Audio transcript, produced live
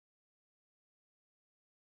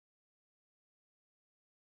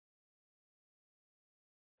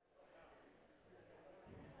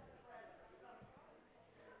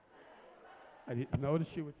I didn't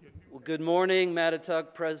notice you with your new... Well, good morning,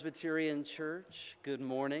 Mattituck Presbyterian Church. Good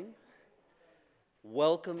morning.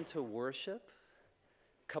 Welcome to worship.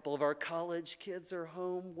 A couple of our college kids are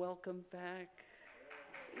home. Welcome back.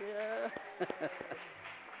 Yeah.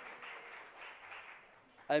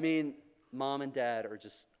 I mean, mom and dad are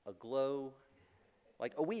just aglow.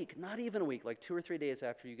 Like a week, not even a week, like 2 or 3 days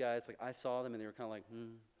after you guys, like I saw them and they were kind of like,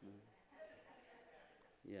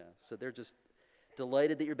 Yeah, so they're just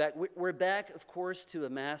delighted that you're back. We're back, of course, to a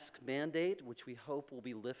mask mandate, which we hope will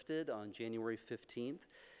be lifted on January 15th.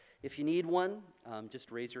 If you need one,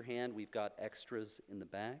 just raise your hand. We've got extras in the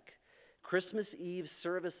back. Christmas Eve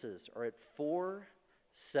services are at 4,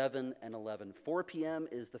 7, and 11. 4 p.m.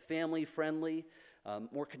 is the family-friendly,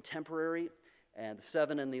 more contemporary, and the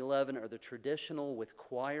 7 and the 11 are the traditional with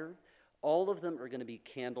choir. All of them are going to be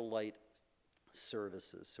candlelight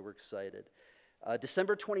services, so we're excited.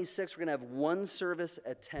 December 26th, we're going to have one service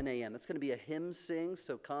at 10 a.m. That's going to be a hymn sing,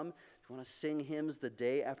 so come. If you want to sing hymns the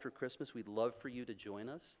day after Christmas, we'd love for you to join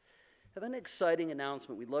us. Have an exciting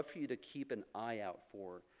announcement we'd love for you to keep an eye out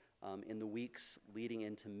for in the weeks leading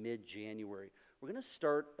into mid-January. We're going to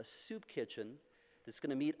start a soup kitchen that's going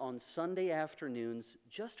to meet on Sunday afternoons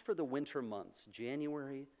just for the winter months,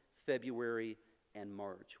 January, February, and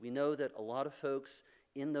March. We know that a lot of folks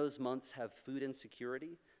in those months have food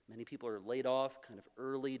insecurity. Many people are laid off kind of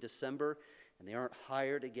early December, and they aren't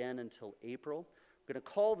hired again until April. We're going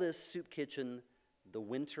to call this soup kitchen the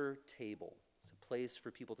Winter Table. It's a place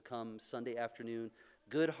for people to come Sunday afternoon,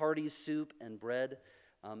 good hearty soup and bread.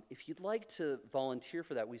 If you'd like to volunteer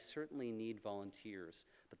for that, we certainly need volunteers.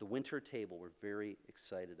 But the Winter Table, we're very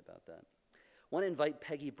excited about that. I want to invite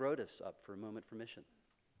Peggy Brodus up for a moment for mission.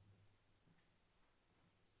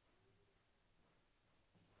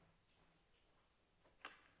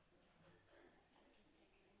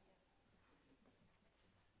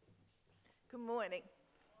 Good morning.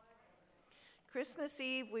 Christmas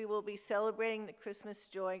Eve, we will be celebrating the Christmas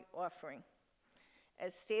Joy Offering.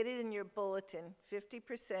 As stated in your bulletin,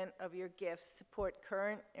 50% of your gifts support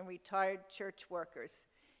current and retired church workers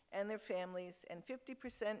and their families, and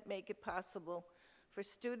 50% make it possible for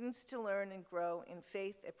students to learn and grow in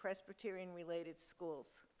faith at Presbyterian-related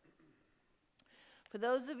schools. For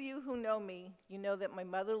those of you who know me, you know that my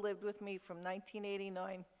mother lived with me from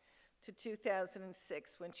 1989 to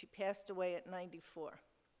 2006, when she passed away at 94.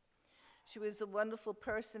 She was a wonderful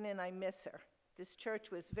person, and I miss her. This church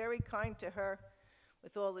was very kind to her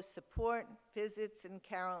with all the support, visits, and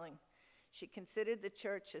caroling. She considered the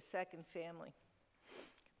church a second family.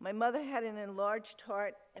 My mother had an enlarged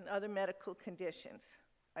heart and other medical conditions.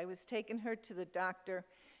 I was taking her to the doctor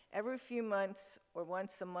every few months or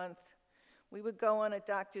once a month. We would go on a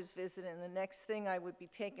doctor's visit, and the next thing I would be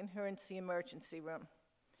taking her into the emergency room.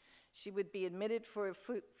 She would be admitted for a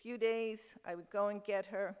few days, I would go and get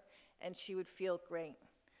her, and she would feel great.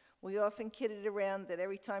 We often kidded around that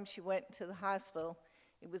every time she went to the hospital,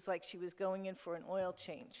 it was like she was going in for an oil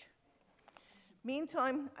change.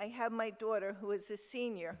 Meantime, I have my daughter, who is a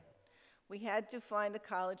senior. We had to find a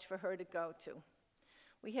college for her to go to.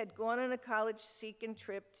 We had gone on a college-seeking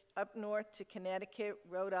trip up north to Connecticut,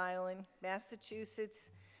 Rhode Island,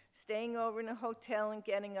 Massachusetts, staying over in a hotel and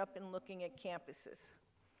getting up and looking at campuses.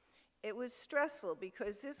 It was stressful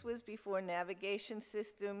because this was before navigation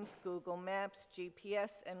systems, Google Maps,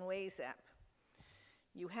 GPS, and Waze app.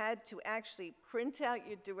 You had to actually print out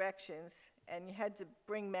your directions, and you had to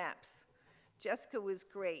bring maps. Jessica was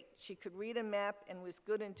great. She could read a map and was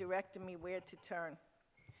good in directing me where to turn.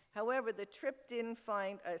 However, the trip didn't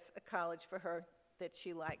find us a college for her that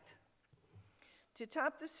she liked. To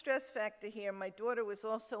top the stress factor here, my daughter was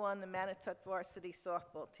also on the Mattituck varsity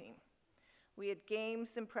softball team. We had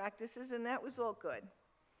games and practices, and that was all good.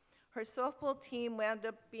 Her softball team wound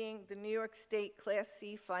up being the New York State Class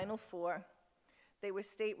C Final Four. They were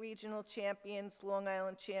state regional champions, Long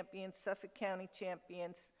Island champions, Suffolk County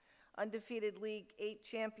champions, undefeated League 8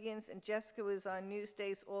 champions, and Jessica was on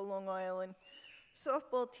Newsday's All Long Island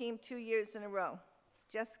softball team 2 years in a row.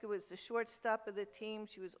 Jessica was the shortstop of the team.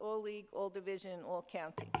 She was all league, all division, and all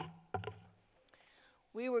county.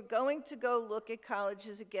 We were going to go look at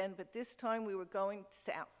colleges again, but this time we were going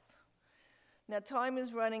south. Now, time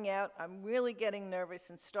is running out. I'm really getting nervous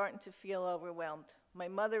and starting to feel overwhelmed. My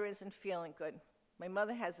mother isn't feeling good. My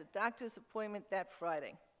mother has a doctor's appointment that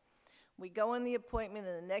Friday. We go on the appointment,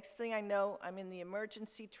 and the next thing I know, I'm in the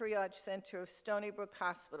emergency triage center of Stony Brook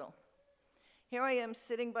Hospital. Here I am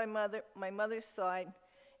sitting by my mother's side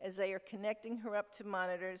as they are connecting her up to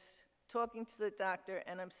monitors, talking to the doctor,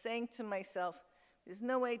 and I'm saying to myself, there's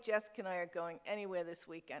no way Jessica and I are going anywhere this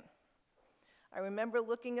weekend. I remember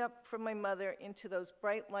looking up from my mother into those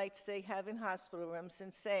bright lights they have in hospital rooms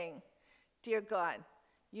and saying, "Dear God,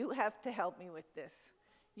 you have to help me with this.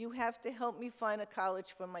 You have to help me find a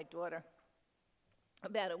college for my daughter."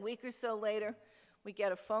 About a week or so later, we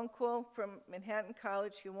get a phone call from Manhattan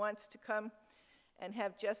College who wants to come and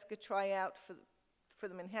have Jessica try out for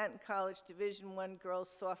the Manhattan College Division I girls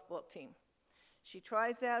softball team. She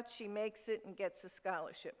tries out, she makes it, and gets a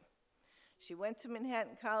scholarship. She went to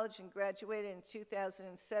Manhattan College and graduated in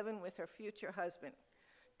 2007 with her future husband.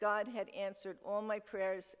 God had answered all my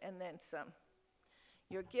prayers and then some.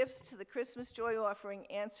 Your gifts to the Christmas Joy Offering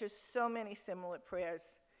answer so many similar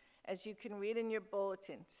prayers. As you can read in your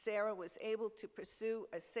bulletin, Sarah was able to pursue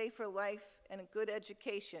a safer life and a good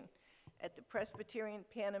education at the Presbyterian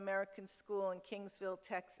Pan American School in Kingsville,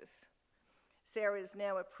 Texas. Sarah is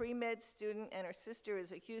now a pre-med student, and her sister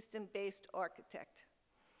is a Houston-based architect.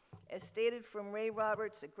 As stated from Ray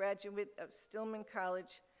Roberts, a graduate of Stillman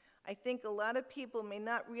College, I think a lot of people may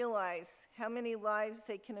not realize how many lives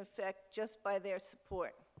they can affect just by their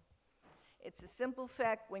support. It's a simple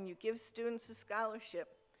fact: when you give students a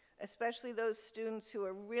scholarship, especially those students who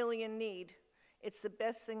are really in need, it's the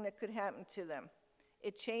best thing that could happen to them.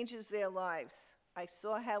 It changes their lives. I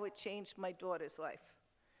saw how it changed my daughter's life.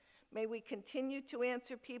 May we continue to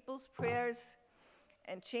answer people's prayers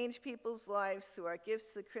and change people's lives through our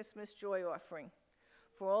gifts to the Christmas Joy Offering.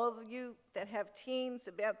 For all of you that have teens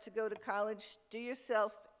about to go to college, do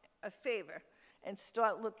yourself a favor and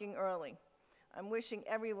start looking early. I'm wishing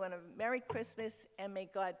everyone a Merry Christmas and may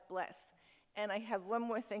God bless. And I have one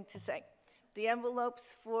more thing to say. The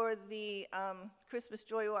envelopes for the Christmas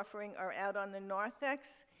Joy Offering are out on the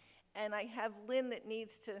narthex, and I have Lynn that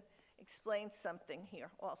needs to explain something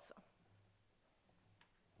here also.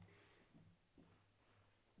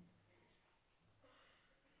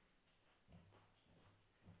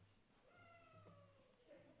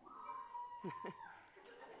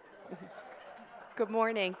 Good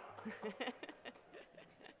morning.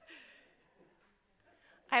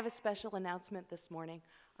 I have a special announcement this morning.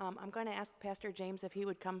 I'm going to ask Pastor James if he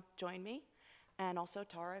would come join me, and also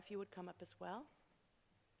Tara if you would come up as well.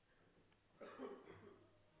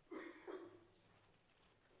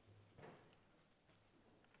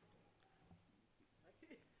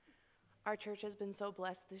 Our church has been so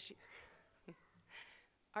blessed this year.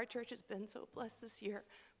 Our church has been so blessed this year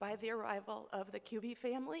by the arrival of the QB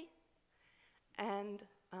family, and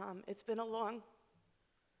it's been a long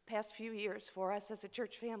past few years for us as a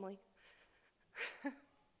church family.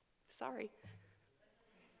 Sorry.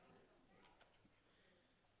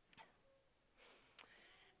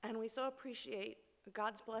 And we so appreciate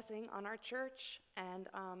God's blessing on our church, and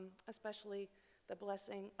especially the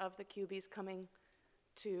blessing of the QBs coming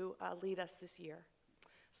to lead us this year.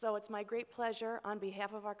 So it's my great pleasure on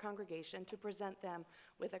behalf of our congregation to present them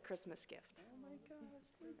with a Christmas gift. Oh my gosh.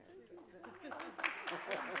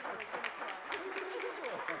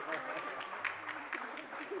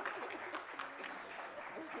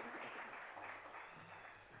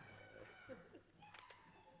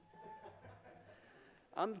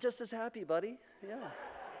 I'm just as happy, buddy. Yeah.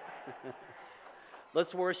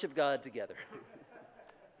 Let's worship God together.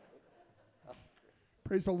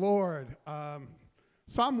 Praise the Lord.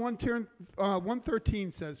 Psalm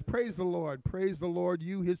 113 says, "Praise the Lord,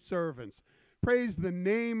 you his servants. Praise the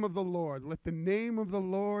name of the Lord. Let the name of the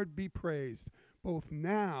Lord be praised, both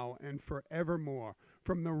now and forevermore.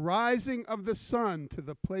 From the rising of the sun to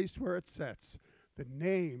the place where it sets, the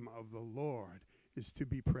name of the Lord is to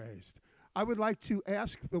be praised." I would like to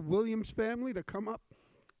ask the Williams family to come up,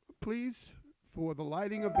 please, for the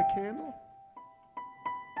lighting of the candle.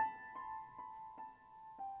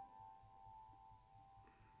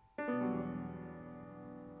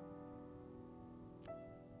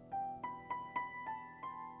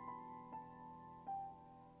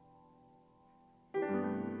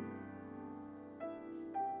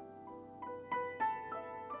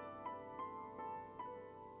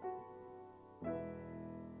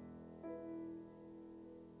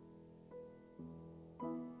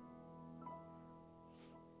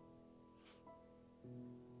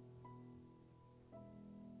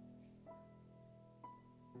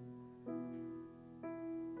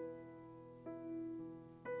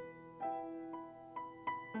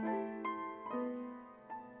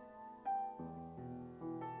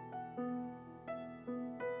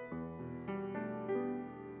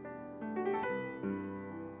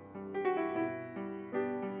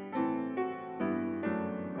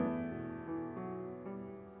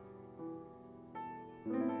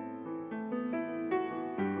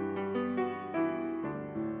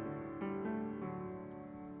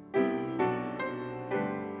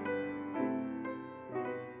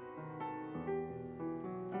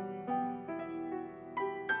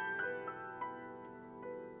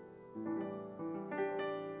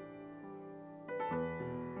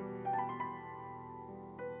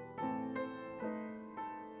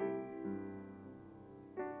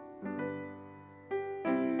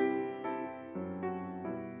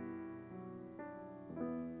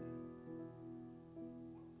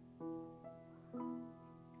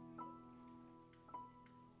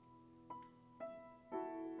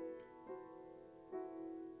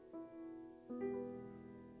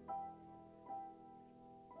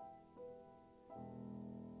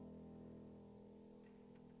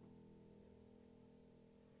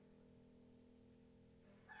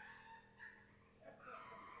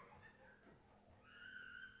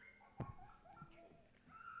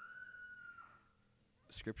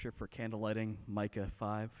 scripture for candle lighting, Micah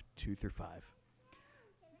 5:2-5.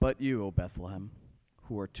 But you, O Bethlehem,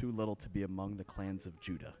 who are too little to be among the clans of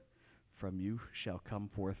Judah, from you shall come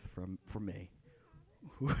forth for me,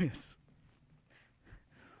 who is...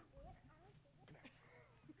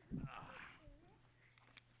 No.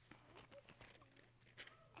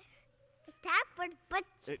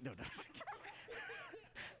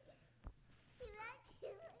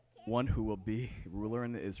 One who will be ruler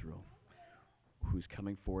in Israel, whose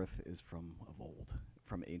coming forth is from of old,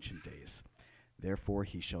 from ancient days. Therefore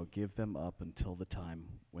he shall give them up until the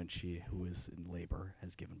time when she who is in labor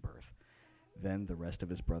has given birth. Then the rest of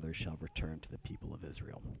his brothers shall return to the people of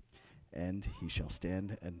Israel. And he shall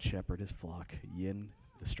stand and shepherd his flock in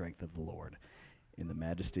the strength of the Lord, in the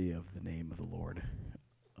majesty of the name of the Lord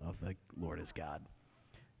is God.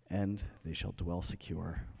 And they shall dwell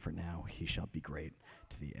secure, for now he shall be great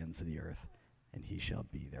to the ends of the earth, and he shall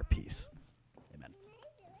be their peace. Amen.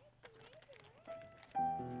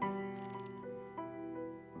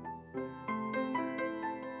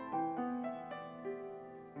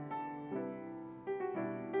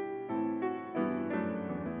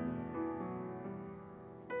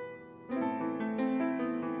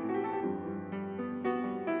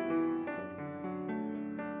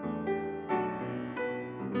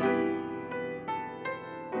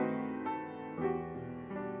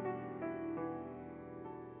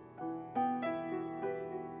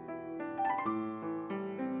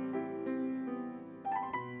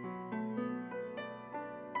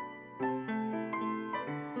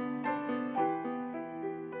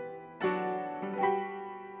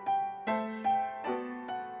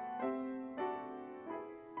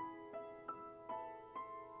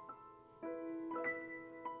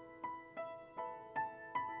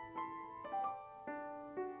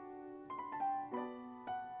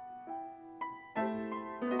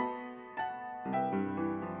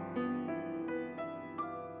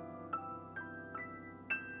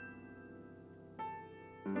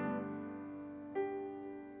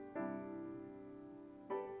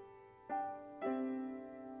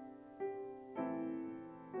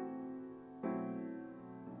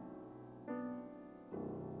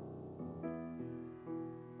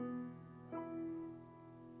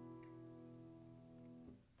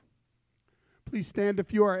 Please stand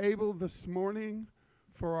if you are able this morning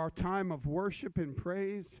for our time of worship and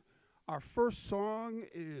praise. Our first song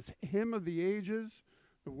is Hymn of the Ages.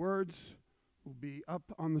 The words will be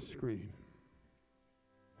up on the screen.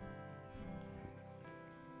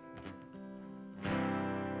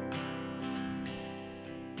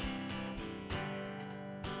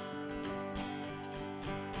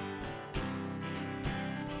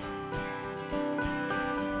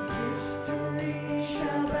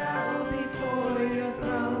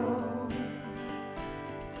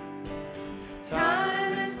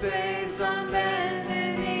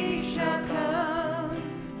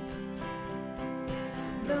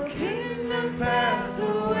 Pass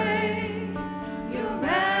away, your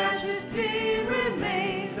majesty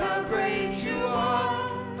remains. How great you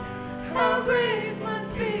are, how great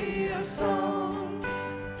must be your song.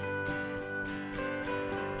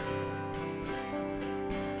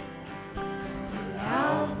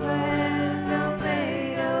 Alpha and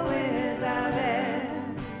Omega without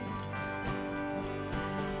end,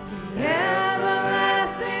 the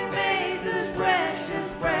everlasting makes us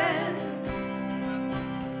precious friend.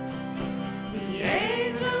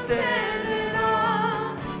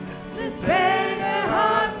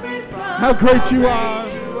 How great you are.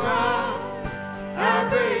 How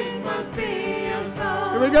great must be your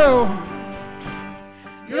song. Here we go.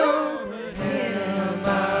 You're the hymn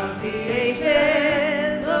of the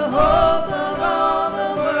ages, the hope of all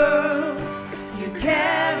the world. You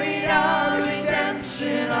carried our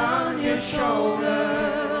redemption on your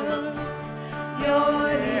shoulders. You're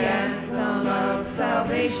the anthem of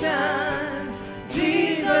salvation,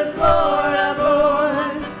 Jesus, Lord of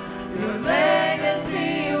Lords. Your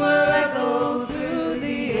legacy will echo through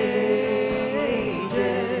the ages.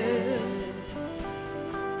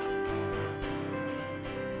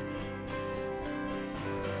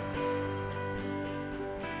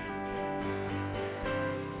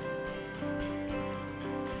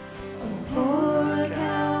 Oh, for a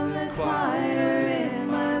countless choir in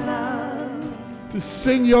my lungs, To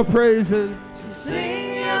sing your praises. to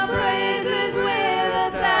sing your praises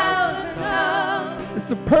with 1,000 tongues. It's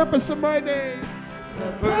the purpose of my day.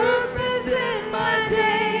 The purpose in my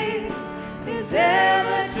days is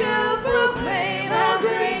ever to proclaim how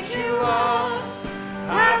great you are,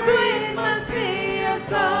 how great must be your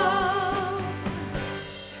song.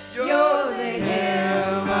 You're the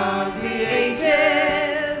hymn of the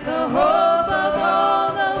ages, the hope of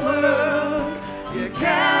all the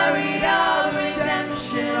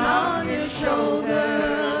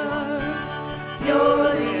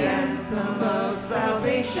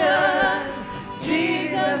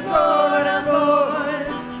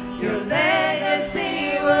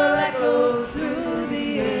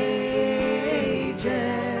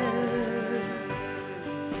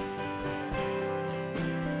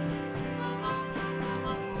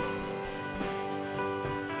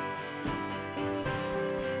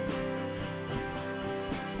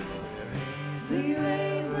we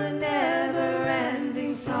raise a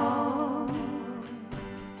never-ending song.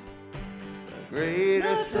 The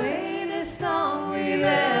greatest, The greatest song we've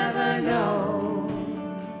ever known.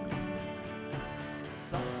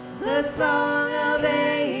 The song of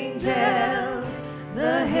angels,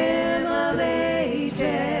 the hymn of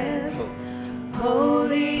ages.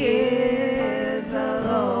 Holy is the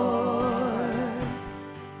Lord.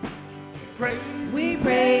 We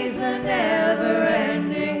praise the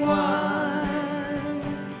never-ending one.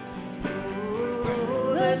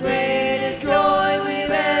 The greatest joy we've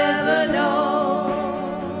ever known.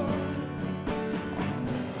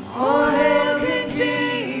 All hail King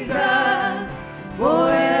Jesus,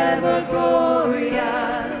 forever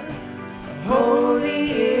glorious.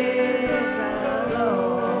 Holy is the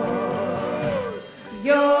Lord.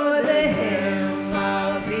 You're the hymn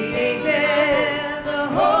of the ages, the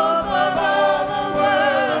hope of all the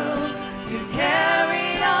world. You carry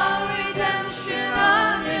our redemption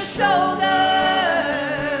on your shoulder.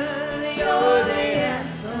 You're the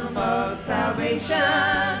anthem of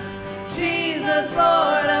salvation, Jesus,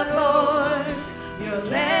 Lord of lords. Your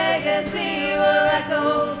legacy will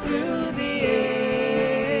echo through the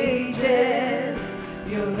ages.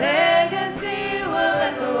 Your legacy will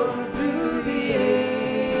echo through the ages.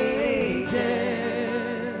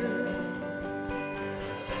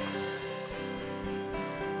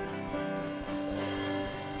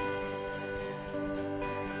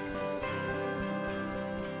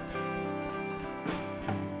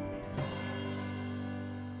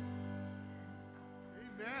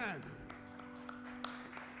 Amen.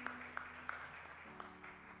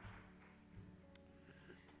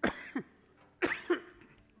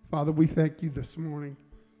 Father, we thank you this morning.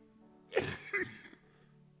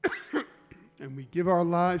 And we give our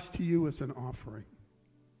lives to you as an offering.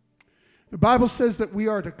 The Bible says that we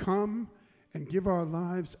are to come and give our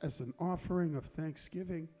lives as an offering of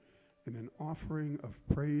thanksgiving and an offering of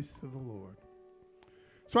praise to the Lord.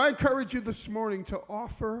 So I encourage you this morning to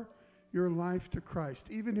offer your life to Christ.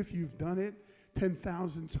 Even if you've done it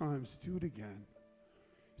 10,000 times, do it again.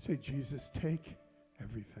 Say, Jesus, take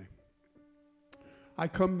everything. I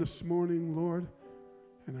come this morning, Lord,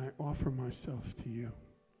 and I offer myself to you.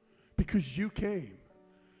 Because you came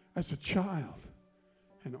as a child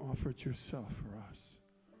and offered yourself for us.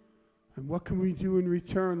 And what can we do in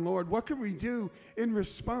return, Lord? What can we do in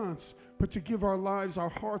response but to give our lives, our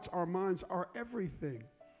hearts, our minds, our everything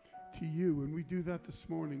to you? And we do that this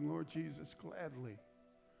morning, Lord Jesus, gladly.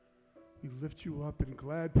 We lift you up in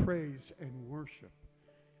glad praise and worship.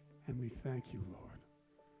 And we thank you, Lord.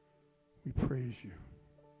 We praise you.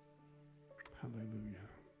 Hallelujah.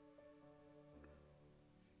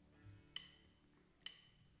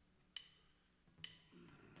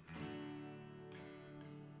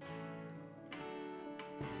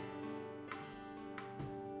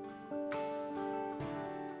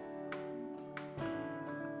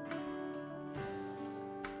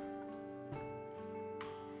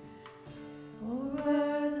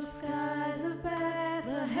 Over the skies of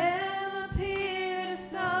Bethlehem appeared a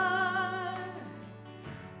star,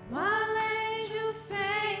 while angels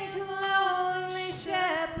sang to lonely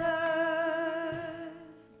shepherds.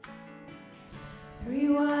 3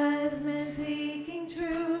 wise men seeking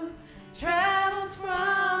truth traveled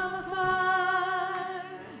from afar,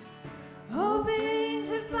 hoping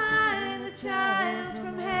to find the child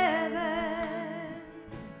from heaven.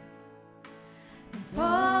 And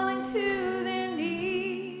falling to their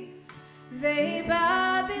knees, they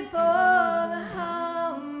bowed before the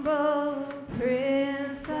humble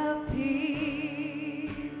Prince of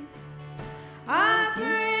Peace. I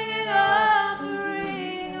bring an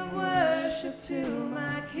offering of worship to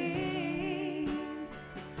my King.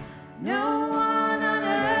 No one on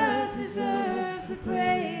earth deserves the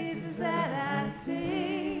praises that I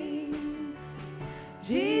sing.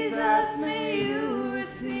 Jesus, may you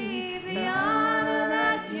receive the honor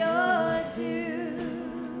that you're due.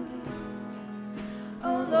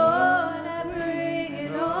 Oh Lord, I bring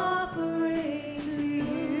an offering to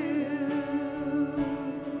you.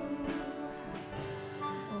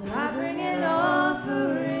 Oh, I bring an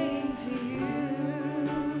offering to you.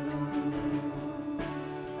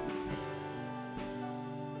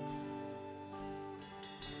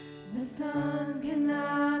 The sun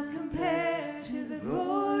cannot compare to the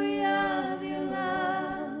glory of your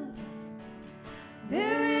love.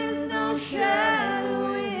 There is no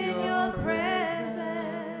shadow in your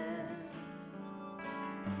presence.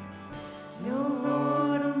 No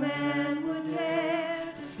mortal man would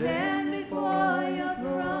dare to stand before your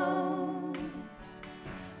throne,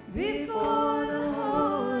 before the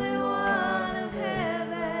Holy One of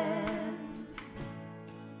heaven.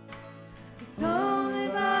 It's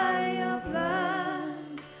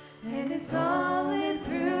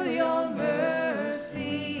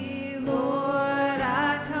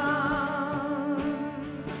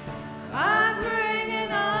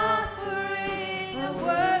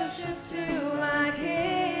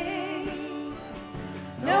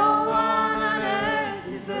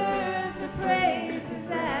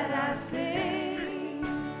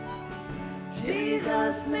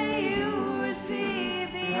may you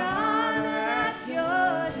receive the honor that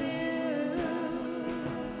you're due.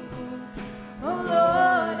 Oh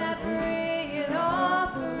Lord, I bring an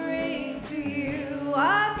offering to you.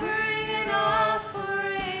 I bring an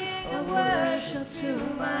offering of worship to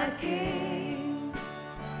my King.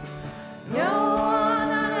 No one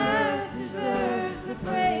on earth deserves the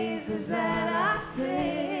praises that I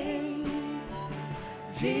sing.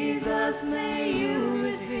 Jesus, may you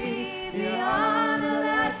receive the honor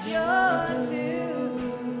that you're due.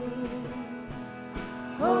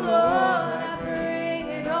 Oh Lord, I bring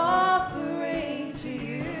an offering to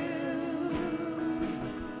you.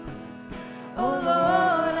 Oh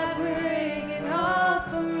Lord, I bring an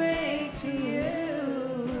offering to you.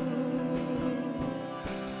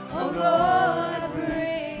 Oh Lord, I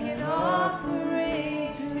bring an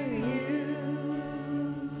offering to you.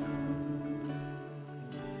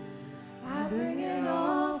 I bring an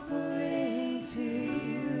offering to you.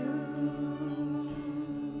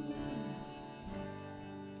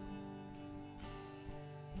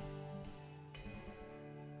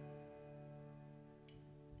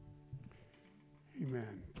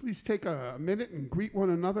 Amen. Please take a minute and greet one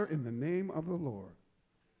another in the name of the Lord.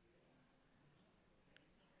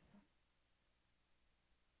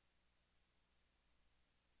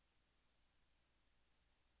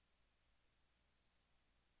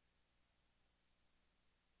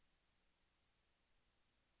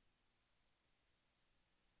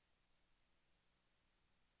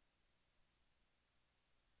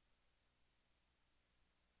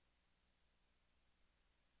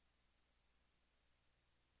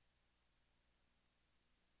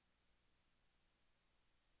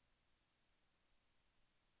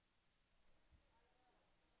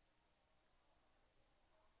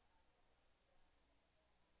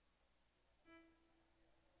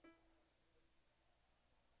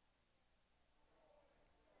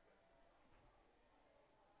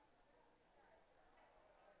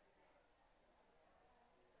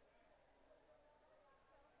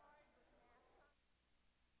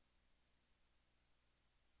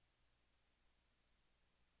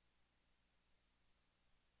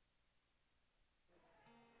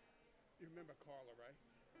 You remember Carla, right?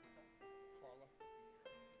 Carla.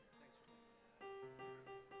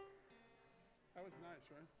 That was nice,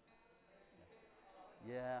 right?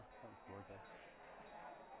 Yeah, that was gorgeous.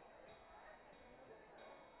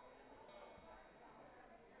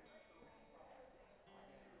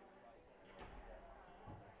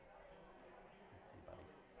 Good to see you, buddy.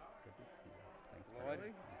 Good to see you. Thanks, buddy. Lord.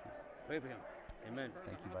 Thank you. Pray for him. Amen.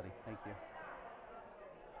 Thank you, buddy. Thank you.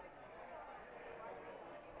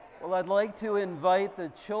 Well, I'd like to invite the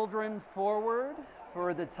children forward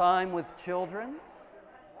for the time with children.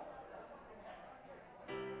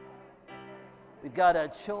 We've got a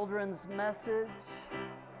children's message.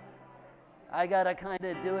 I got to kind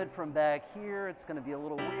of do it from back here. It's going to be a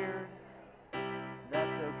little weird.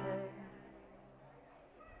 That's okay.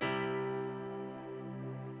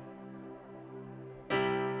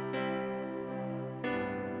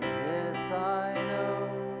 This I know,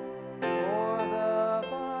 for the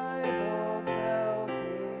Bible tells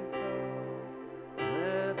me so.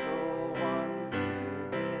 Little ones to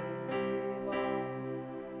him belong.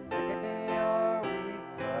 They are weak,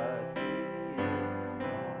 but he is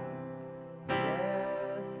strong.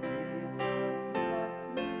 Yes, Jesus loves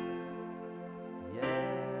me.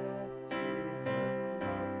 Yes, Jesus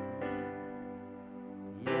loves me.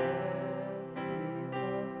 Yes,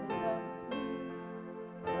 Jesus loves me.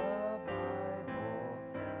 The Bible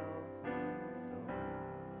tells me so.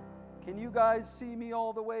 Can you guys see me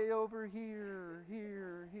all the way over here,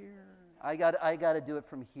 here, here? I got to do it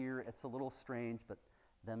from here. It's a little strange, but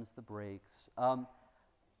them's the breaks.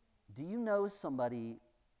 Do you know somebody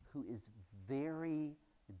who is very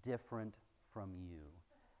different from you?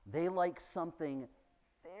 They like something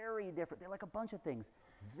very different. They like a bunch of things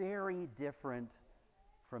very different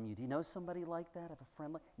from you. Do you know somebody like that? Have a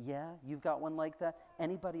friend like? Yeah, you've got one like that.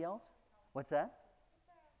 Anybody else? What's that?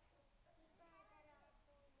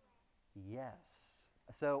 Yes.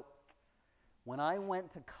 So when I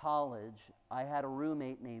went to college, I had a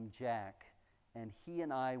roommate named Jack, and he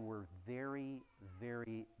and I were very,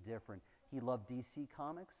 very different. He loved DC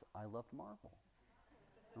Comics. I loved Marvel.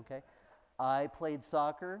 Okay? I played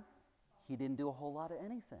soccer. He didn't do a whole lot of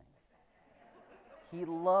anything. He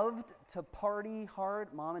loved to party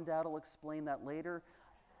hard. Mom and Dad will explain that later.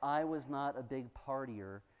 I was not a big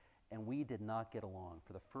partier, and we did not get along.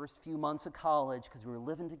 For the first few months of college, because we were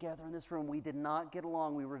living together in this room, we did not get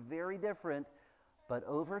along. We were very different, but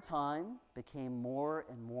over time became more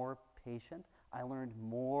and more patient. I learned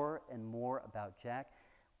more and more about Jack.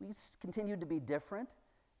 We continued to be different,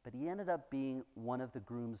 but he ended up being one of the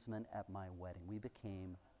groomsmen at my wedding. We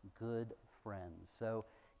became good friends. So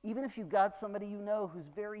even if you've got somebody you know who's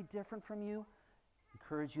very different from you,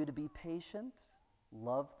 encourage you to be patient,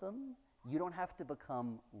 love them. You don't have to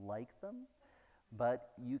become like them,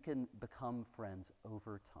 but you can become friends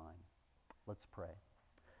over time. Let's pray.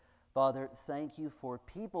 Father, thank you for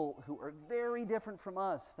people who are very different from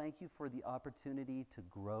us. Thank you for the opportunity to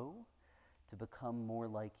grow, to become more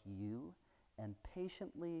like you, and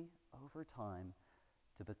patiently, over time,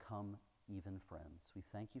 to become even friends. We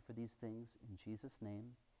thank you for these things. In Jesus' name,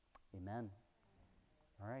 amen.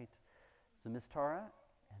 All right. So Miss Tara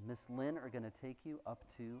and Miss Lynn are going to take you up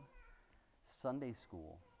to Sunday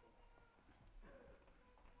school.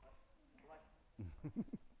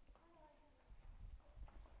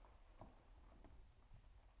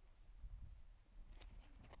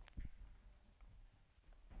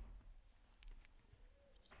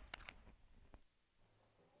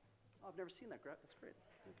 Oh, I've never seen that. That's great.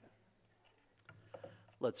 Okay.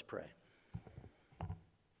 Let's pray.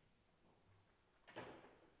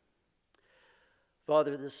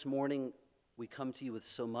 Father, this morning we come to you with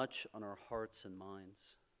so much on our hearts and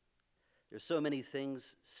minds. There's so many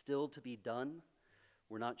things still to be done.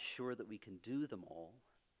 We're not sure that we can do them all,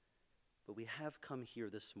 but we have come here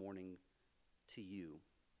this morning to you,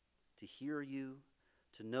 to hear you,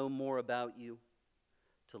 to know more about you,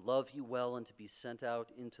 to love you well, and to be sent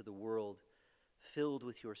out into the world filled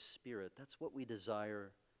with your Spirit. That's what we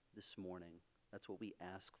desire this morning. That's what we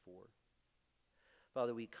ask for.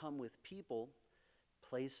 Father, we come with people,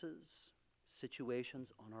 places,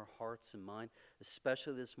 situations on our hearts and mind.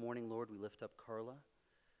 Especially this morning, Lord, we lift up Carla,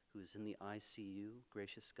 who is in the ICU.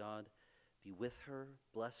 Gracious God, be with her,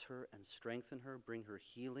 bless her, and strengthen her. Bring her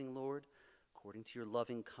healing, Lord, according to your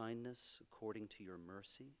loving kindness, according to your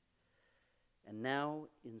mercy. And now,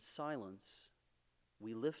 in silence,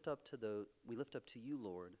 we lift up to you,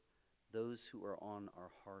 Lord, those who are on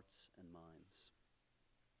our hearts and minds.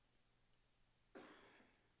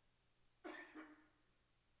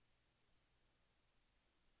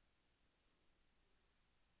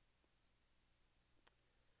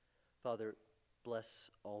 Father, bless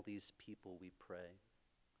all these people, we pray.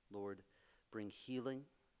 Lord, bring healing,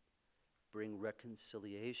 bring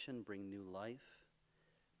reconciliation, bring new life.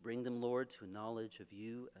 Bring them, Lord, to a knowledge of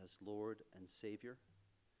you as Lord and Savior.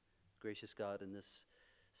 Gracious God, in this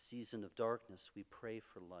season of darkness, we pray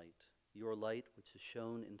for light, your light which is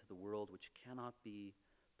shown into the world, which cannot be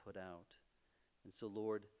put out. And so,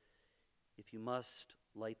 Lord, if you must,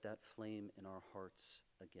 light that flame in our hearts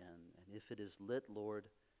again. And if it is lit, Lord,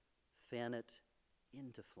 fan it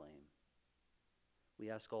into flame. We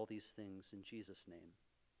ask all these things in Jesus' name,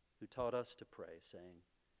 who taught us to pray, saying,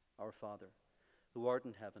 Our Father, who art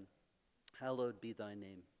in heaven, hallowed be thy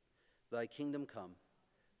name. Thy kingdom come,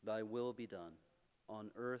 thy will be done,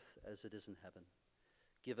 on earth as it is in heaven.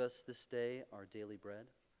 Give us this day our daily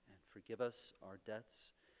bread, and forgive us our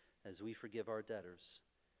debts as we forgive our debtors.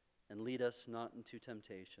 And lead us not into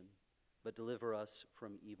temptation, but deliver us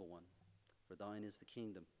from evil one. For thine is the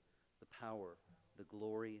kingdom, the power, the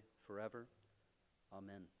glory forever.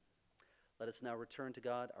 Amen. Let us now return to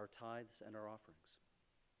God our tithes and our offerings.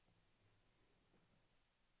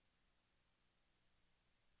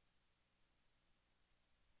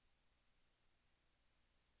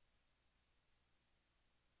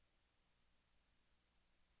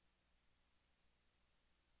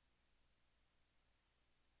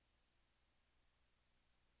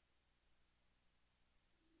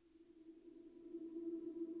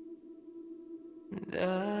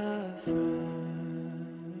 The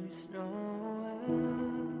first Noel,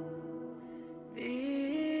 the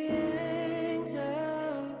angel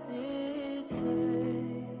did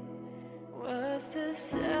say, was to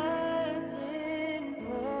certain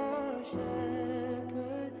poor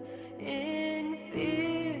shepherds in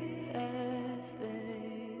fields as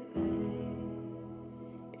they lay,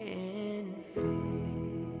 in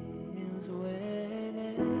fields where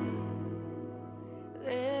they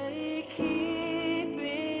lay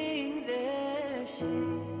keeping their sheep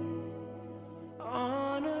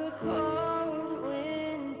on a cold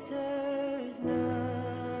winter's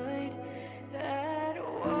night that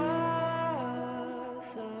was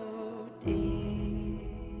so deep.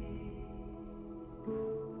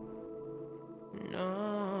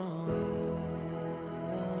 Noel,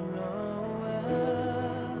 Noel,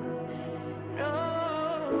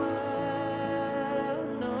 Noel,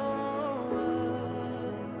 Noel.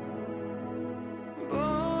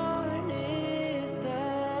 Born is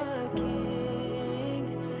the King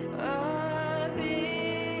of Israel.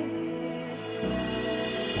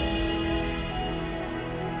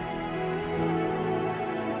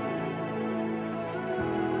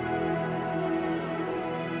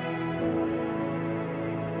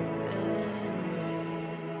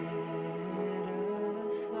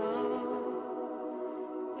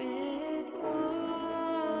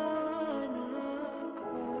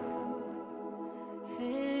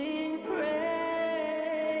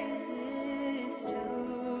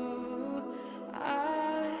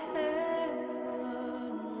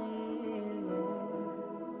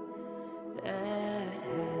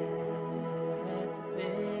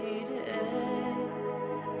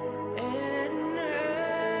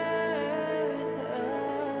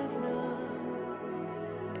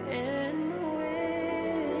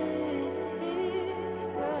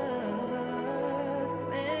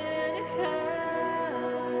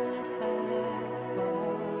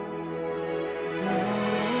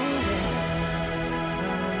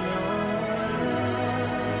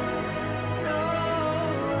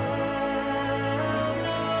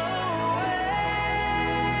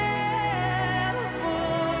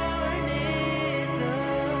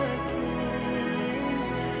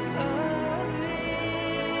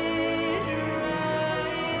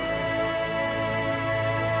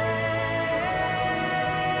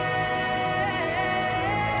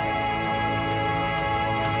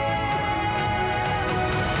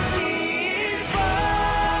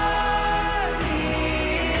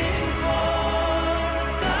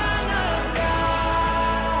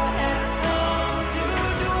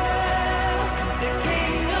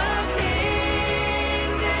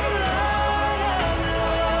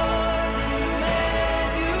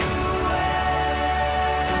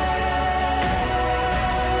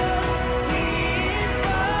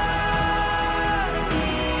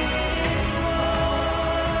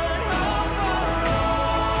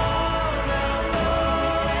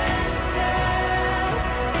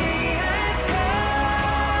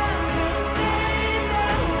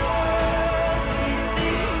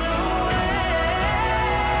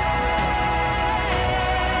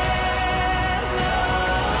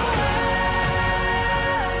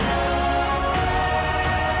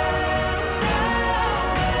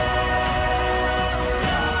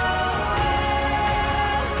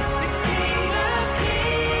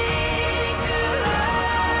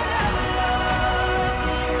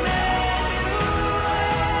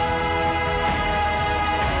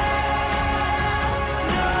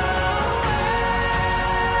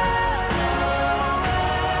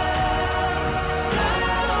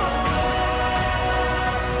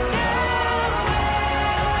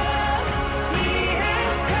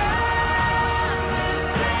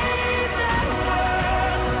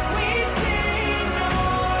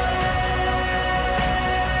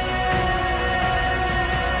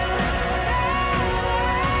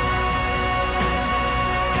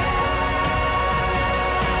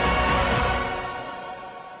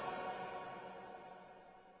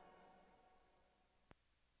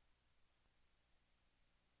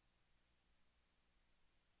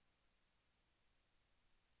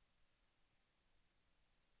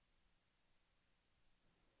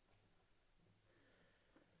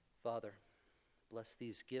 Father, bless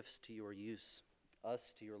these gifts to your use,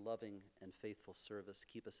 us to your loving and faithful service.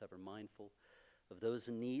 Keep us ever mindful of those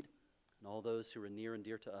in need and all those who are near and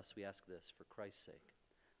dear to us. We ask this for Christ's sake.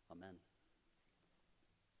 Amen.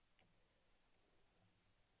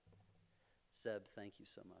 Zeb, thank you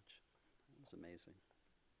so much. It was amazing.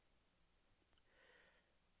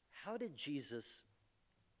 How did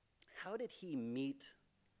he meet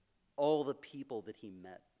all the people that he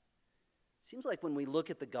met? It seems like when we look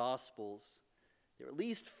at the Gospels, there are at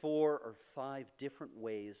least 4 or 5 different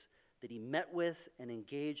ways that he met with and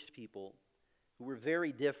engaged people who were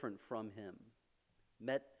very different from him.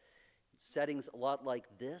 Met in settings a lot like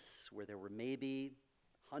this, where there were maybe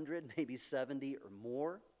 100, maybe 70 or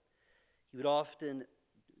more. He would often,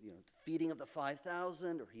 feeding of the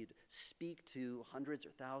 5,000, or he'd speak to hundreds or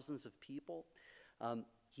thousands of people.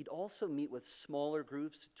 He'd also meet with smaller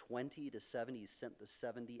groups, 20 to 70. He sent the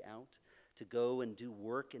 70 out to go and do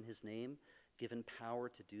work in his name, given power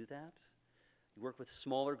to do that. He worked with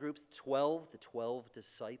smaller groups, 12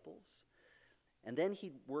 disciples. And then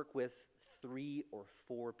he'd work with 3 or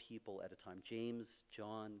 4 people at a time, James,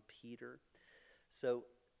 John, Peter. So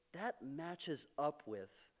that matches up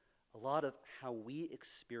with a lot of how we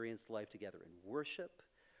experience life together in worship,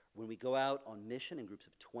 when we go out on mission in groups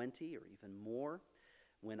of 20 or even more,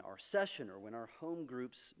 when our session or when our home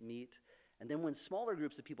groups meet, and then when smaller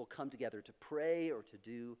groups of people come together to pray or to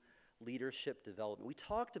do leadership development. We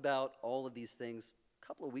talked about all of these things a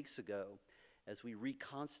couple of weeks ago as we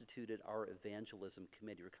reconstituted our evangelism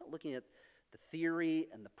committee. We're kind of looking at the theory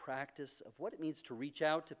and the practice of what it means to reach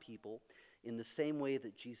out to people in the same way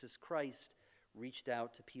that Jesus Christ reached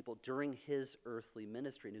out to people during his earthly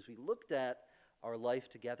ministry. And as we looked at our life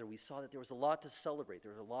together, we saw that there was a lot to celebrate.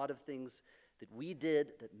 There were a lot of things that we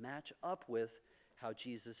did that match up with how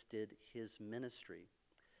Jesus did his ministry.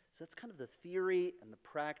 So that's kind of the theory and the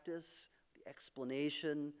practice, the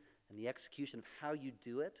explanation and the execution of how you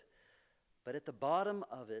do it. But at the bottom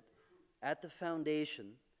of it, at the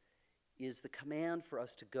foundation, is the command for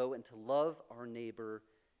us to go and to love our neighbor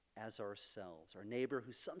as ourselves, our neighbor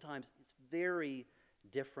who sometimes is very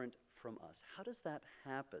different from us. How does that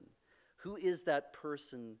happen? Who is that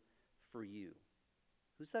person for you?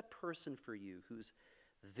 Who's that person for you who's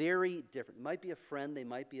very different? It might be a friend, they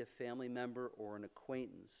might be a family member or an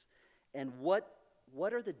acquaintance. And what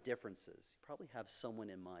are the differences? You probably have someone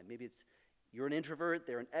in mind. Maybe it's you're an introvert,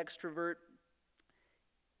 they're an extrovert.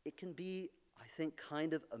 It can be, I think,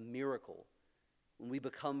 kind of a miracle when we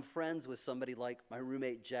become friends with somebody like my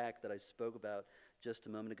roommate Jack that I spoke about just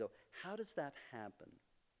a moment ago. How does that happen?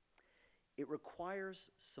 It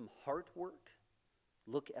requires some heart work.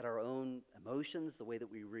 Look at our own emotions, the way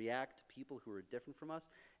that we react to people who are different from us,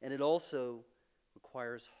 and it also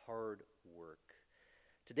requires hard work.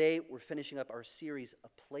 Today, we're finishing up our series, A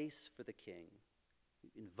Place for the King.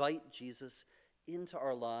 We invite Jesus into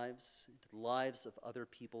our lives, into the lives of other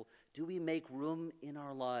people. Do we make room in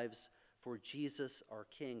our lives for Jesus, our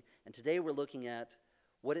King? And today we're looking at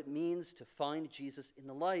what it means to find Jesus in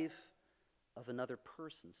the life of another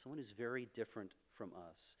person, someone who's very different from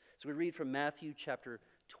us. So we read from Matthew chapter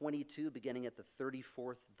 22, beginning at the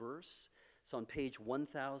 34th verse. It's on page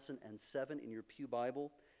 1007 in your pew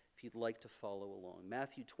Bible, if you'd like to follow along.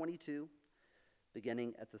 Matthew 22,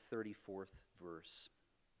 beginning at the 34th verse.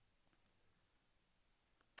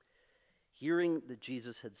 Hearing that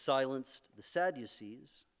Jesus had silenced the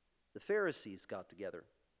Sadducees, the Pharisees got together.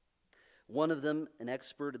 One of them, an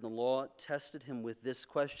expert in the law, tested him with this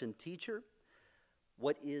question: Teacher,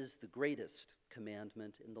 what is the greatest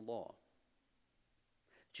commandment in the law?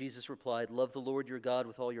 Jesus replied, Love the Lord your God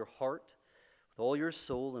with all your heart, with all your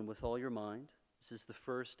soul, and with all your mind. This is the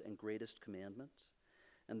first and greatest commandment.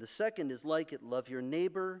 And the second is like it: love your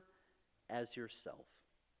neighbor as yourself.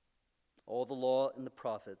 All the law and the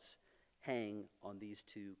prophets hang on these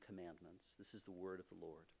 2 commandments. This is the word of the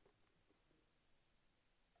Lord.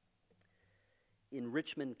 In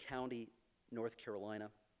Richmond County, North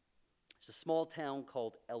Carolina, there's a small town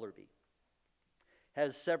called Ellerby.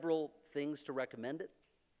 Has several things to recommend it.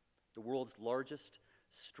 The world's largest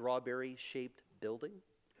strawberry-shaped building.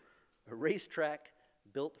 A racetrack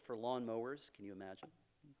built for lawnmowers, can you imagine?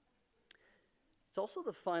 It's also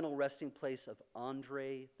the final resting place of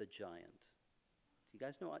Andre the Giant. Do you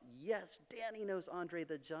guys know? Yes, Danny knows Andre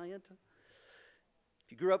the Giant.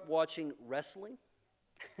 If you grew up watching wrestling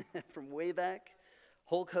from way back,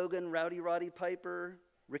 Hulk Hogan, Rowdy Roddy Piper,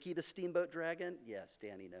 Ricky the Steamboat Dragon, yes,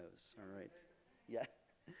 Danny knows. All right. Yeah,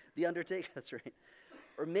 The Undertaker, that's right.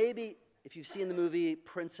 Or maybe if you've seen the movie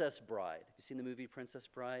Princess Bride. Have you seen the movie Princess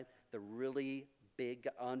Bride? The really big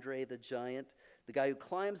Andre the Giant. The guy who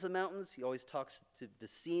climbs the mountains, he always talks to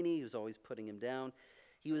Vicini, who's always putting him down.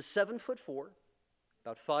 He was 7'4",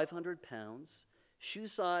 about 500 pounds, shoe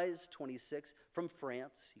size 26, from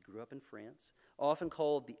France. He grew up in France, often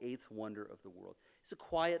called the eighth wonder of the world. He's a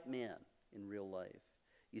quiet man in real life.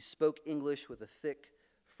 He spoke English with a thick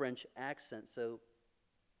French accent, so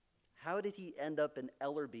how did he end up in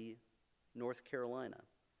Ellerbe, North Carolina?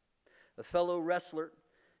 A fellow wrestler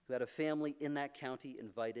who had a family in that county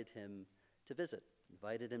invited him to visit,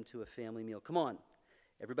 invited him to a family meal. Come on,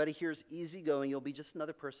 everybody here is easygoing. You'll be just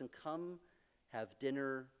another person. Come have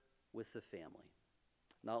dinner with the family.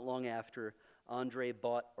 Not long after, Andre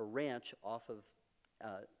bought a ranch off of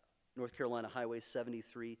North Carolina Highway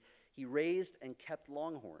 73. He raised and kept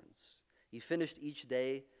longhorns. He finished each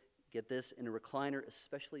day, get this, in a recliner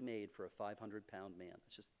especially made for a 500-pound man.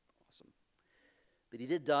 It's just awesome. But he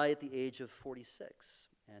did die at the age of 46,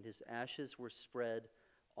 and his ashes were spread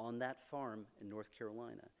on that farm in North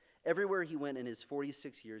Carolina. Everywhere he went in his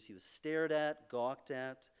 46 years, he was stared at, gawked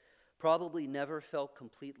at, probably never felt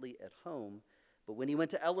completely at home. But when he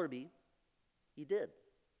went to Ellerbe, he did.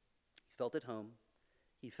 He felt at home.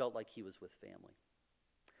 He felt like he was with family.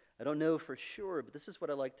 I don't know for sure, but this is what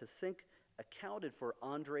I like to think accounted for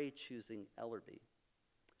Andre choosing Ellerbe.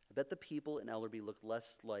 I bet the people in Ellerbe looked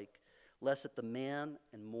less at the man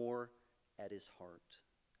and more at his heart.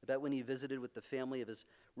 I bet when he visited with the family of his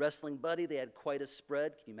wrestling buddy, they had quite a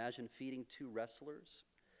spread. Can you imagine feeding two wrestlers?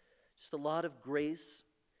 Just a lot of grace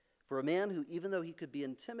for a man who, even though he could be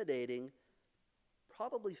intimidating,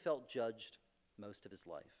 probably felt judged most of his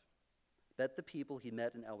life. I bet the people he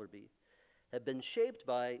met in Ellerbe had been shaped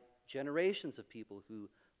by generations of people who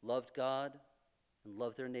loved God and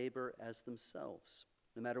loved their neighbor as themselves,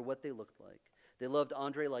 no matter what they looked like. They loved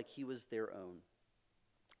Andre like he was their own.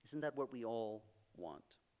 Isn't that what we all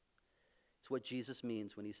want? It's what Jesus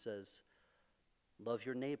means when he says, love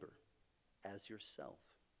your neighbor as yourself.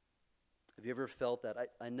 Have you ever felt that?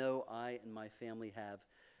 I know I and my family have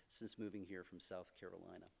since moving here from South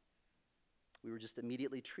Carolina. We were just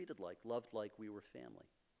immediately treated like, loved like we were family.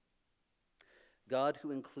 God,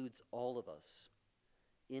 who includes all of us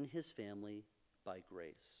in his family by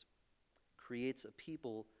grace, creates a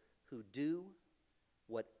people who do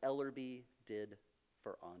what Ellerbe did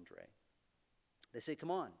for Andre. They say,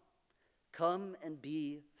 come on, come and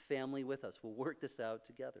be family with us. We'll work this out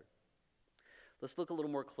together. Let's look a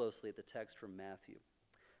little more closely at the text from Matthew.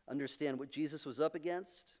 Understand what Jesus was up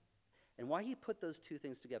against and why he put those two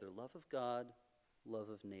things together, love of God, love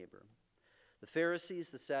of neighbor. The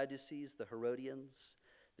Pharisees, the Sadducees, the Herodians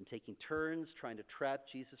been taking turns trying to trap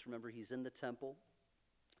Jesus. Remember, he's in the temple.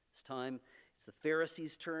 This time, it's the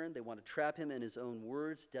Pharisees' turn. They want to trap him in his own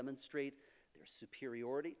words, demonstrate their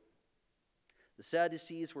superiority. The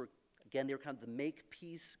Sadducees were, again, they were kind of the make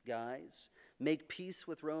peace guys. Make peace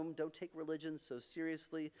with Rome. Don't take religion so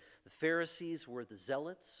seriously. The Pharisees were the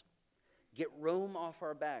zealots. Get Rome off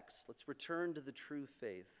our backs. Let's return to the true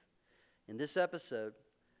faith. In this episode,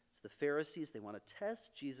 it's the Pharisees. They want to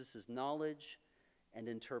test Jesus' knowledge and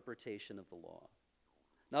interpretation of the law.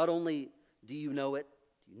 Not only do you know it,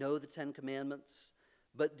 do you know the Ten Commandments,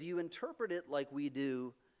 but do you interpret it like we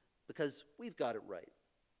do because we've got it right?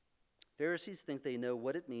 Pharisees think they know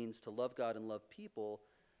what it means to love God and love people,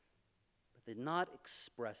 but they're not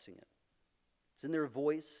expressing it. It's in their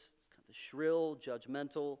voice. It's kind of shrill,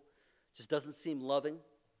 judgmental, just doesn't seem loving.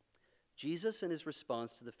 Jesus, in his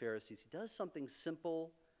response to the Pharisees, he does something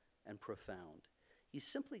simple and profound. He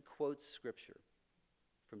simply quotes Scripture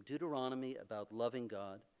from Deuteronomy about loving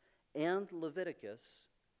God and Leviticus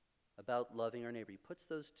about loving our neighbor. He puts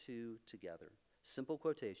those two together. Simple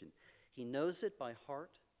quotation. He knows it by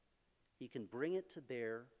heart. He can bring it to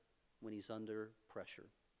bear when he's under pressure.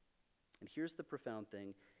 And here's the profound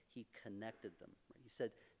thing. He connected them. He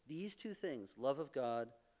said, these two things, love of God,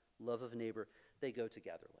 love of neighbor, they go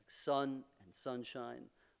together like sun and sunshine,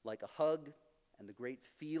 like a hug and the great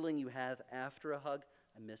feeling you have after a hug.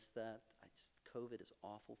 I miss that. COVID is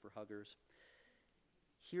awful for huggers.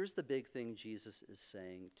 Here's the big thing Jesus is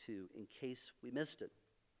saying, too, in case we missed it.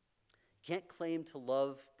 You can't claim to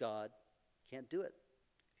love God. You can't do it.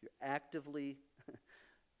 If you're actively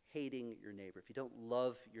hating your neighbor, if you don't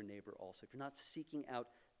love your neighbor also, if you're not seeking out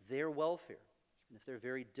their welfare, even if they're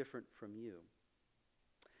very different from you.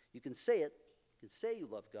 You can say it. You can say you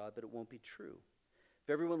love God, but it won't be true. If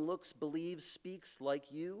everyone looks, believes, speaks like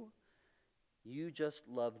you just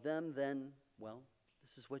love them, then, well,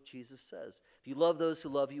 this is what Jesus says. If you love those who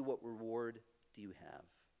love you, what reward do you have?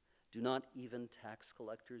 Do not even tax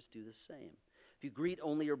collectors do the same? If you greet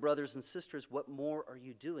only your brothers and sisters, what more are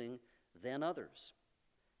you doing than others?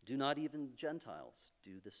 Do not even Gentiles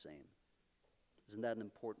do the same? Isn't that an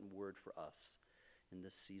important word for us in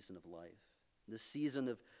this season of life? This season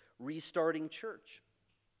of restarting church,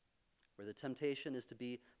 where the temptation is to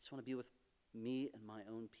be, I just want to be with me and my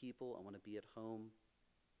own people. I want to be at home.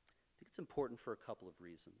 I think it's important for a couple of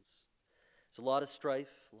reasons. There's a lot of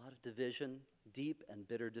strife, a lot of division, deep and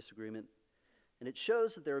bitter disagreement. And it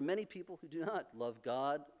shows that there are many people who do not love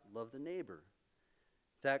God, love the neighbor.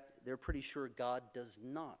 In fact, they're pretty sure God does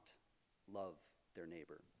not love their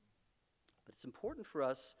neighbor. But it's important for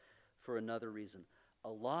us for another reason. A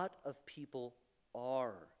lot of people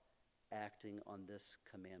are acting on this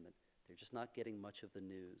commandment. They're just not getting much of the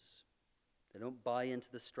news. They don't buy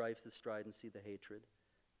into the strife, the stridency, the hatred.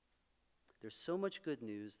 There's so much good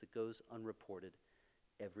news that goes unreported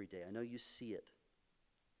every day. I know you see it,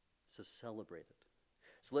 so celebrate it.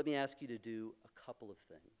 So let me ask you to do a couple of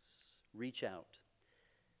things. Reach out.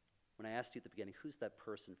 When I asked you at the beginning, who's that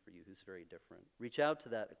person for you who's very different? Reach out to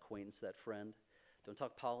that acquaintance, that friend. Don't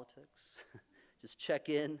talk politics. Just check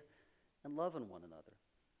in and love on one another.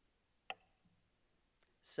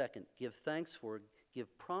 Second, give thanks for,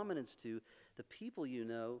 give prominence to the people you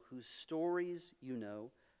know, whose stories you know,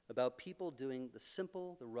 about people doing the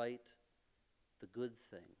simple, the right, the good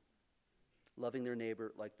thing. Loving their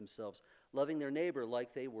neighbor like themselves. Loving their neighbor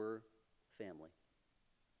like they were family.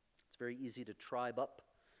 It's very easy to tribe up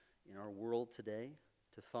in our world today,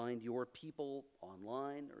 to find your people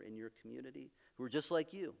online or in your community who are just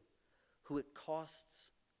like you, who it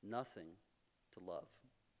costs nothing to love,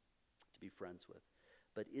 to be friends with.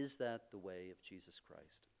 But is that the way of Jesus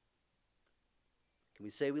Christ? Can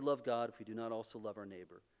we say we love God if we do not also love our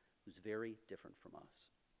neighbor, who's very different from us?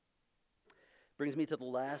 Brings me to the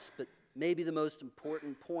last, but maybe the most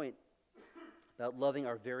important point about loving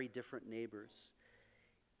our very different neighbors.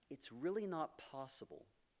 It's really not possible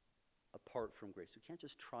apart from grace. We can't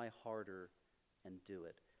just try harder and do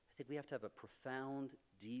it. I think we have to have a profound,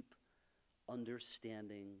 deep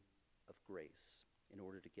understanding of grace in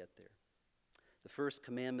order to get there. The first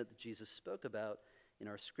commandment that Jesus spoke about in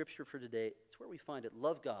our scripture for today, it's where we find it.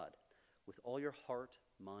 Love God with all your heart,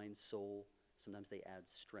 mind, soul. Sometimes they add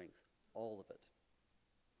strength. All of it.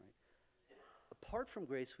 Right? Apart from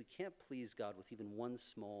grace, we can't please God with even one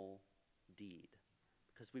small deed,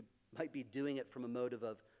 because we might be doing it from a motive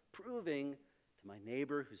of proving to my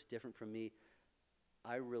neighbor who's different from me,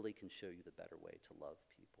 I really can show you the better way to love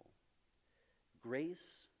people.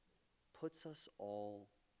 Grace puts us all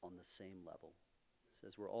on the same level. It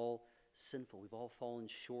says we're all sinful. We've all fallen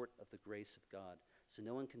short of the grace of God. So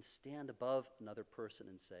no one can stand above another person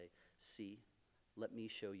and say, see, let me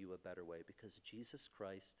show you a better way. Because Jesus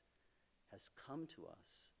Christ has come to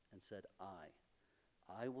us and said,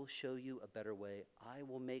 I will show you a better way. I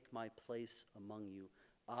will make my place among you.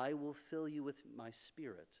 I will fill you with my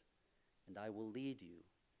spirit, and I will lead you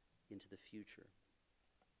into the future.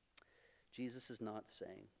 Jesus is not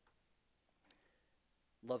saying,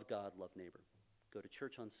 love God, love neighbor. Go to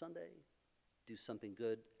church on Sunday, do something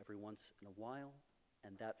good every once in a while,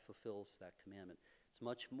 and that fulfills that commandment. It's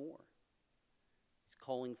much more. It's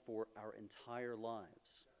calling for our entire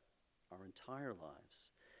lives, our entire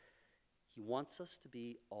lives. He wants us to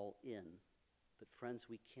be all in, but friends,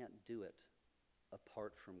 we can't do it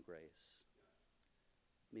apart from grace.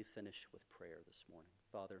 Let me finish with prayer this morning.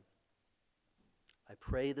 Father, I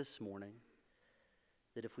pray this morning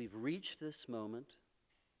that if we've reached this moment,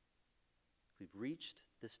 if we've reached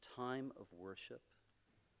this time of worship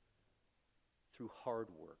through hard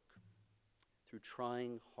work, through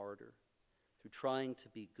trying harder, through trying to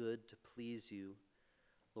be good, to please you,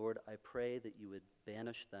 Lord, I pray that you would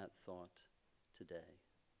banish that thought today.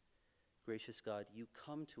 Gracious God, you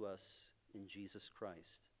come to us in Jesus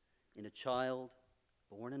Christ, in a child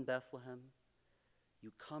born in Bethlehem.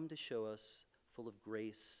 You come to show us, full of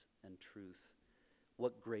grace and truth,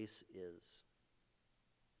 what grace is.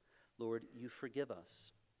 Lord, you forgive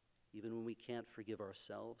us, even when we can't forgive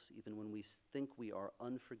ourselves, even when we think we are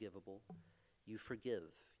unforgivable. You forgive.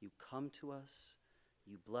 You come to us,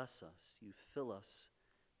 you bless us, you fill us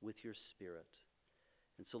with your Spirit.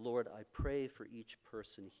 And so, Lord, I pray for each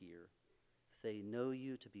person here, if they know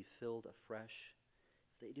you, to be filled afresh.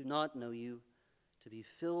 If they do not know you, to be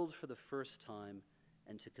filled for the first time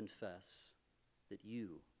and to confess that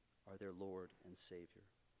you are their Lord and Savior.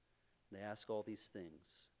 And I ask all these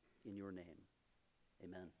things in your name.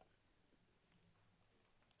 Amen.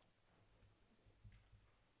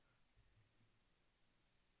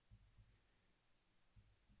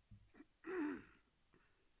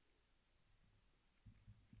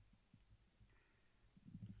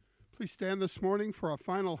 Please stand this morning for our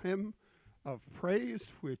final hymn of praise,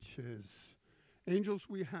 which is Angels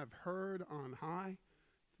We Have Heard on High.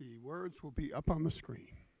 The words will be up on the screen.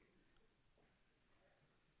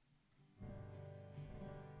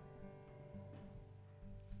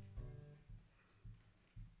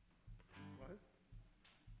 What?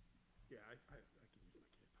 Yeah, I can use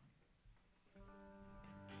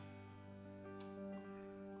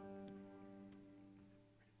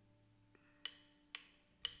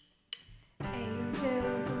my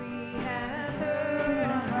Angels we have heard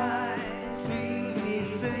on high, sweetly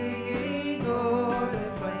singing o'er the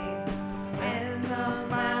plains, and the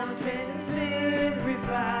mountains in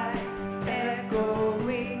reply,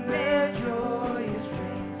 echoing their joyous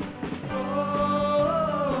strain.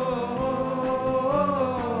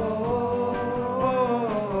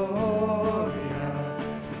 Gloria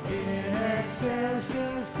in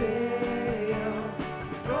excelsis Deo.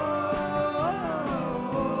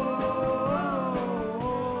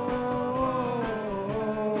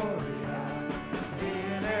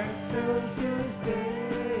 In excelsis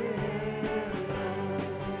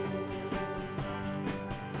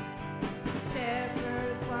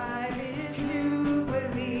Shepherds, why this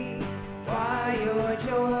jubilee? Why your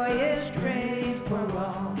joyous strains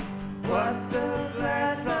prolong? What the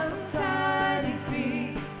gladsome tidings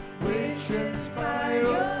be, which inspire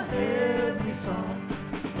your heavenly song?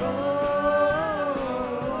 Gloria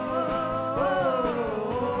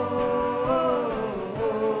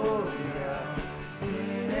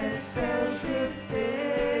in excelsis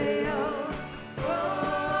Deo.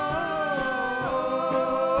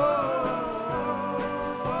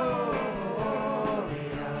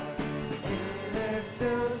 Gloria in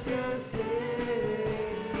excelsis Deo.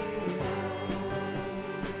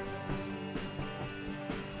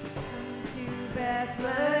 To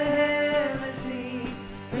Bethlehem and see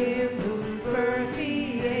him whose birth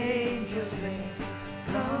the angels sing.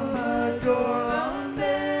 Come adore on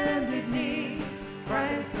bended knee,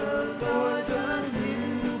 Christ the Lord, the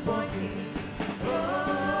newborn King. Gloria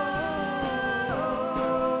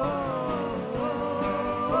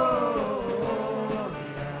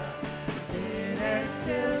in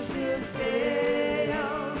excelsis Deo.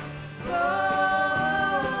 Gloria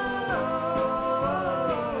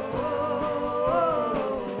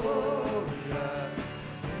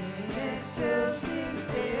in excelsis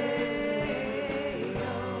Deo.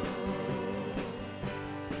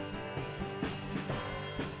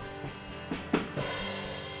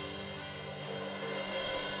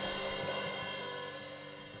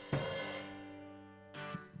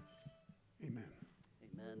 Amen.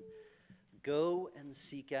 Amen. Go and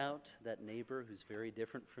seek out that neighbor who's very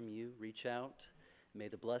different from you. Reach out. May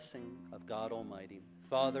the blessing of God Almighty,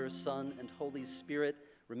 Father, Son, and Holy Spirit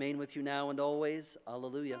remain with you now and always.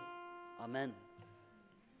 Alleluia. Amen.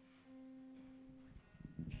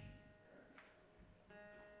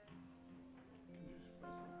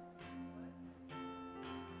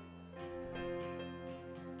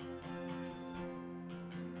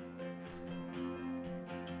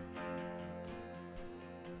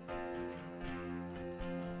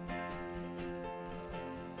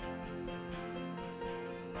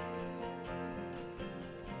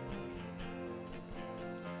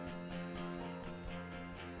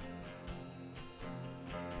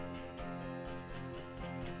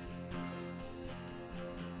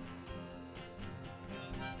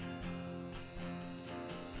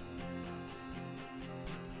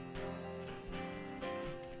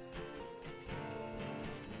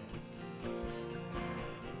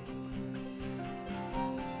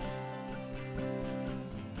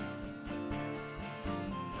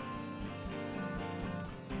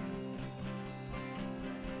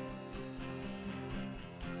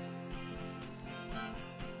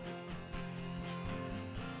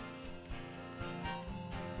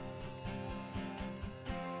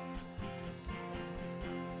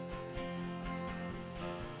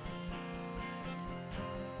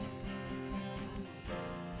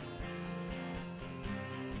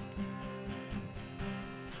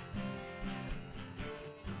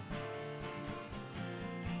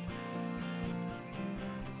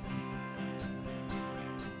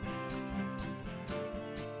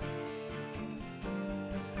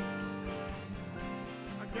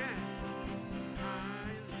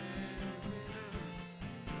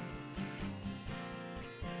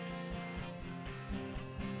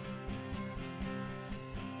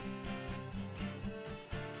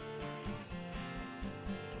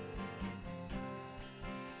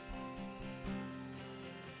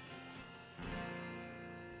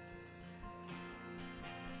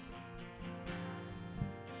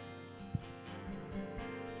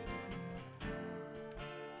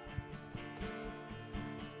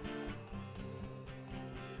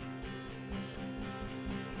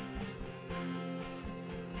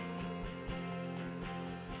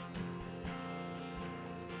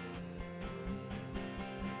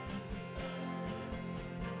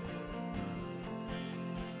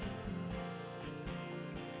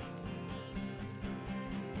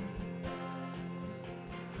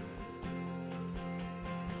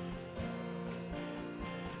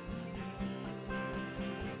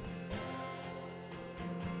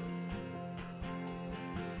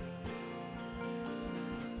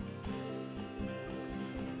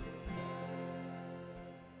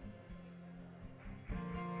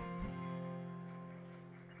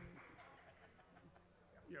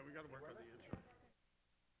 we got to work on the intro.